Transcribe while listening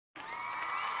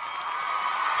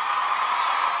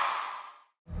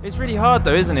It's really hard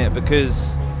though, isn't it?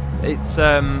 Because it's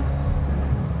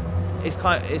it's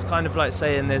kind of like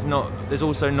saying there's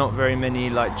also not very many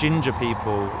like ginger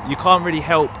people. You can't really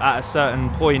help at a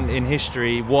certain point in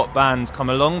history what bands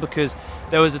come along, because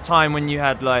there was a time when you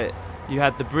had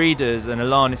the Breeders and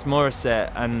Alanis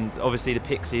Morissette, and obviously the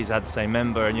Pixies had the same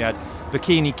member, and you had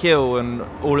Bikini Kill, and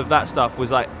all of that stuff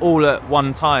was like all at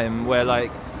one time, where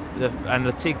like the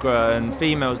Tigra and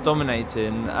females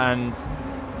dominating. And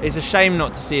it's a shame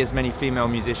not to see as many female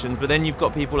musicians, but then you've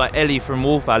got people like Ellie from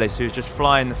Wolf Alice who's just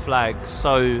flying the flag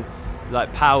so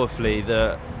like powerfully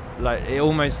that like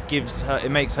it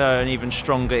makes her an even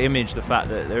stronger image, the fact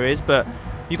that there is. But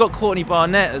you've got Courtney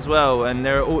Barnett as well, and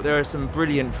there are some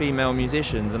brilliant female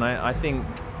musicians, and I think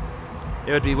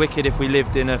it would be wicked if we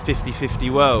lived in a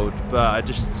 50-50 world, but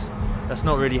that's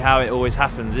not really how it always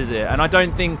happens, is it? And I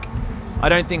don't think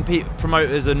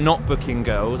promoters are not booking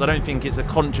girls. I don't think it's a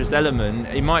conscious element.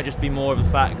 It might just be more of the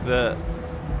fact that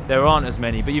there aren't as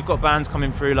many. But you've got bands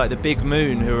coming through like the Big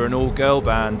Moon, who are an all-girl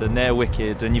band, and they're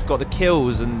wicked. And you've got the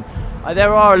Kills, and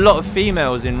there are a lot of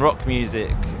females in rock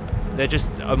music. There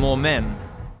just are more men.